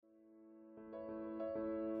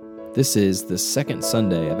This is the second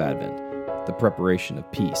Sunday of Advent, the preparation of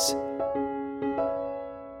peace.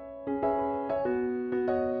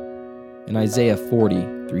 In Isaiah 40,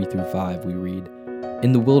 3-5, we read,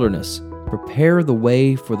 "In the wilderness, prepare the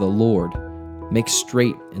way for the Lord. Make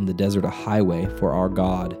straight in the desert a highway for our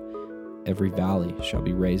God. Every valley shall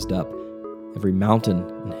be raised up, every mountain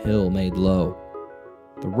and hill made low.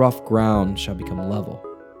 The rough ground shall become level,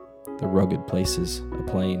 the rugged places a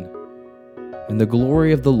plain. And the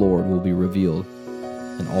glory of the Lord will be revealed,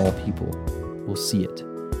 and all people will see it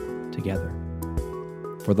together.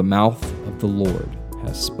 For the mouth of the Lord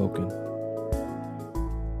has spoken."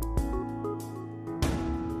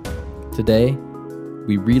 Today,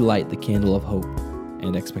 we relight the candle of hope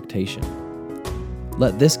and expectation.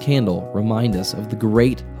 Let this candle remind us of the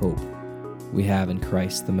great hope we have in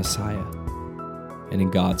Christ the Messiah and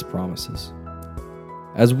in God's promises.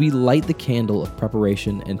 As we light the candle of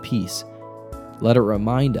preparation and peace, let it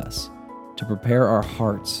remind us to prepare our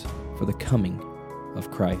hearts for the coming of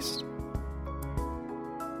Christ.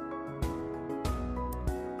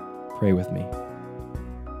 Pray with me.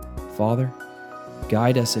 Father,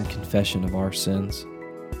 guide us in confession of our sins.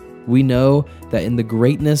 We know that in the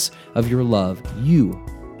greatness of your love, you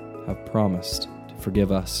have promised to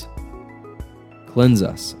forgive us. Cleanse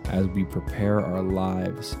us as we prepare our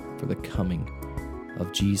lives for the coming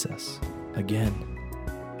of Jesus again.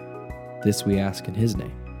 This we ask in his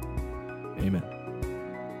name. Amen.